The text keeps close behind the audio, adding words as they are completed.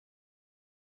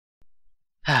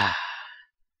Ah,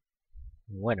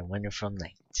 what a wonderful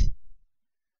night.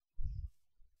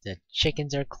 The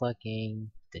chickens are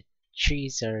clucking, the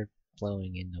trees are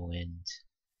blowing in the wind,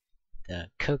 the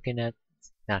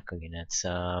not coconuts,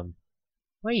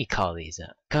 what do you call these?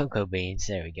 Cocoa beans,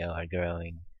 there we go, are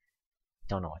growing.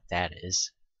 Don't know what that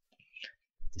is.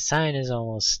 The sign is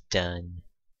almost done.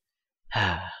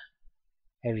 Ah,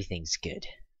 everything's good.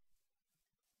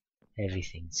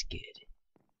 Everything's good.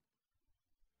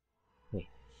 Wait.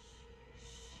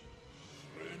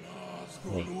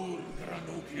 Wait.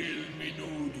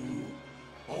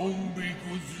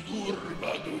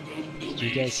 Did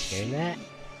you guys hear that?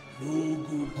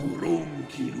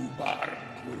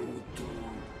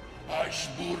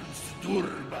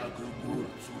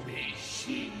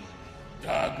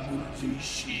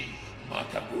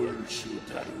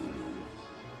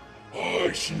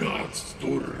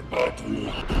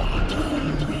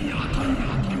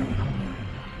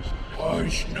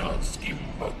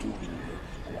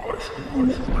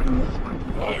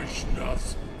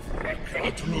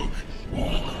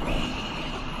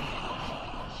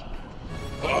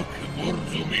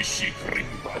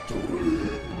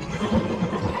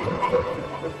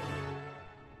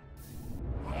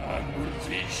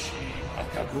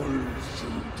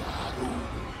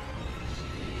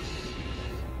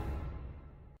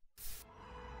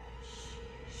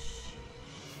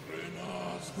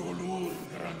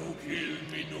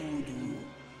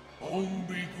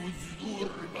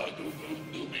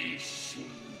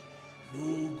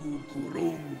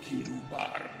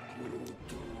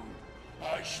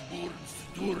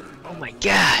 Oh my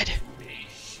god!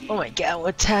 Oh my god,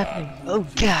 what's happening? Oh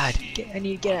god! I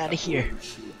need to get out of here.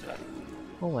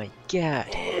 Oh my god.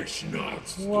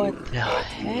 What the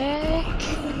heck?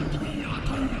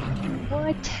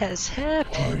 What has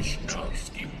happened?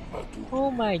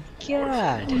 Oh my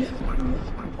god.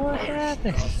 What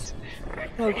happened?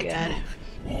 Oh god.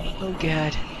 Oh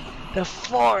god. The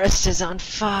forest is on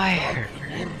fire.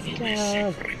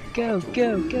 Go, go,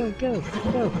 go, go, go,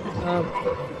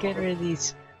 go. Get rid of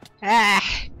these. Ah!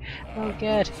 Oh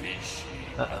god.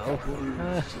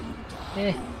 Uh-oh.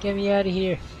 Get me out of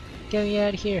here. Get me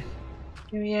out of here.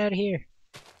 Get me out of here.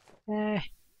 Ah.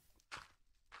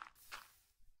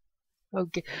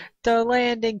 Okay. The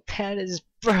landing pad is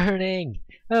burning.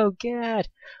 Oh god.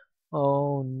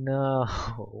 Oh no.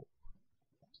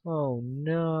 Oh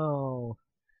no.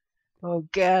 Oh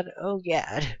god. Oh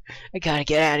god. I gotta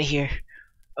get out of here.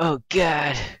 Oh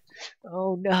god.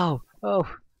 Oh no. Oh.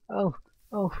 Oh.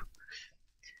 Oh.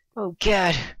 Oh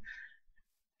god.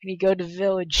 I need to go to the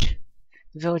village.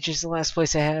 The village is the last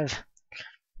place I have.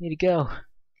 I need to go.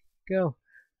 Go.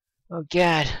 Oh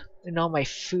god. And all my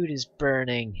food is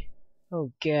burning.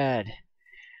 Oh god.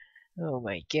 Oh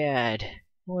my god.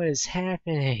 What is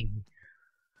happening?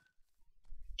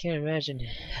 Can't imagine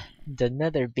the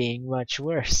nether being much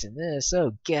worse than this.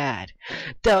 Oh god.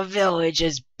 The village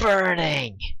is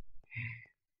burning!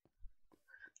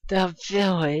 The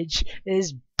village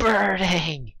is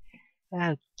burning!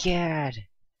 Oh god.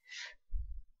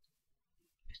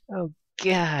 Oh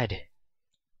god.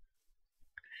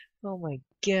 Oh my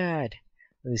god.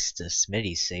 At least the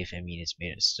smithy's safe. I mean, it's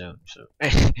made of stone, so.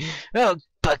 Oh,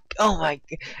 but oh my!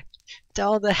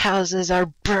 All the houses are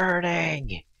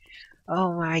burning.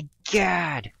 Oh my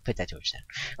god! Put that torch down.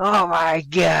 Oh my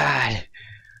god!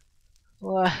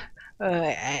 What?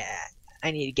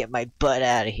 I need to get my butt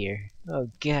out of here. Oh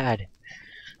god!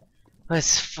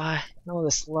 Let's fight. Oh,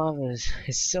 this lava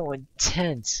is so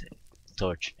intense.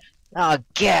 Torch. Oh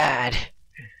god!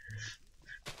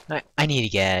 I need to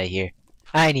get out of here.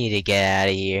 I need to get out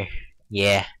of here.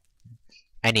 Yeah.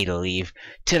 I need to leave.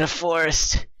 To the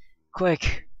forest!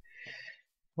 Quick!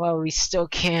 While we still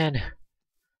can.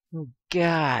 Oh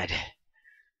god.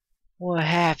 What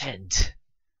happened?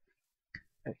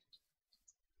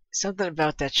 Something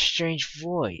about that strange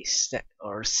voice, that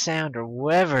or sound, or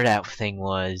whatever that thing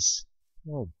was.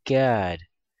 Oh god.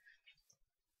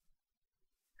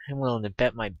 I'm willing to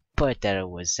bet my butt that it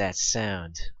was that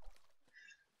sound.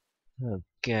 Oh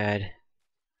god.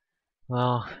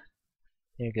 Well,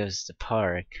 there goes the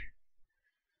park.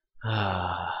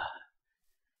 Ah.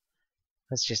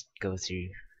 Let's just go through.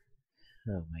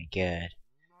 Oh my god.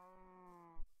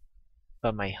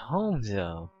 But my home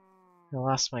though. I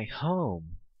lost my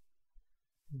home.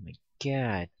 Oh my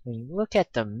god. When you look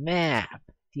at the map,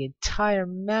 the entire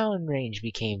mountain range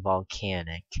became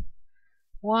volcanic.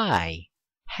 Why?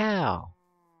 How?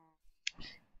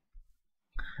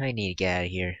 I need to get out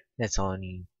of here. That's all I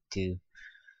need to do.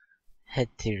 Head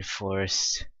through the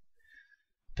forest.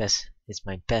 It's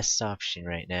my best option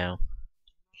right now.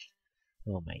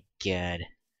 Oh my god.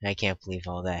 I can't believe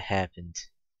all that happened.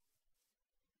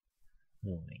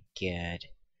 Oh my god.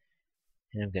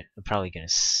 And I'm probably gonna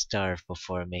starve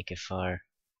before I make it far.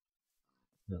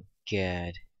 Oh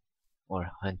god.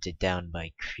 Or hunted down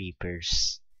by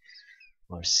creepers.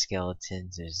 Or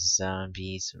skeletons or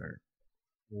zombies or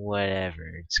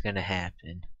whatever. It's gonna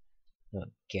happen.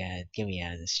 Oh god, get me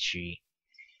out of this tree.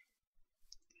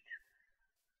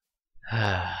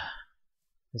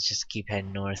 Let's just keep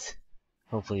heading north.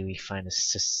 Hopefully we find a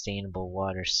sustainable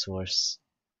water source.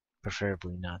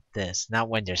 Preferably not this. Not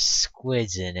when there's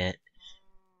squids in it.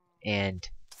 And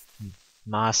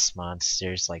moss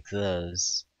monsters like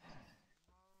those.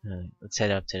 Let's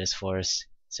head up to this forest.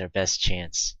 It's our best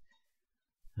chance.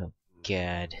 Oh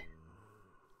god.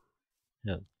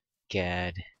 Oh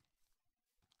god.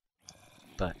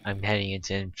 But I'm heading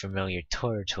into unfamiliar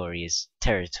territory is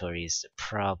the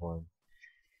problem.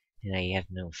 And I have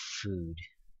no food.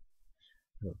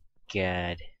 Oh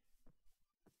god.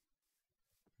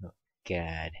 Oh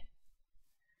god.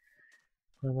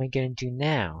 What am I gonna do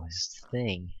now is the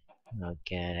thing. Oh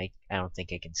god, I don't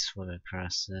think I can swim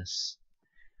across this.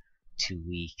 Too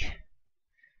weak.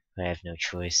 I have no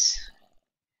choice.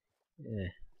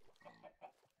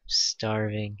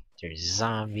 Starving. There's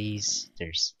zombies.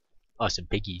 There's awesome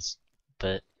piggies.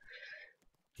 But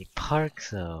the park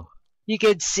though. You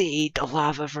can see the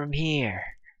lava from here.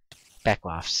 Back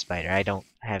off, spider. I don't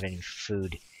have any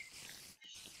food.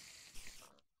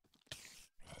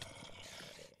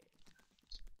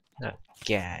 Oh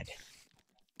god.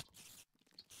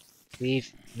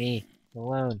 Leave me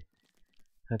alone.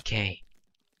 Okay.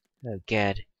 Oh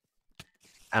god.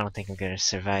 I don't think I'm gonna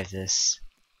survive this.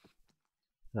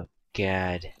 Oh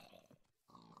god.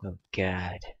 Oh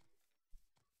god.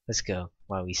 Let's go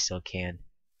while we still can.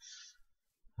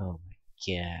 Oh my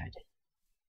god.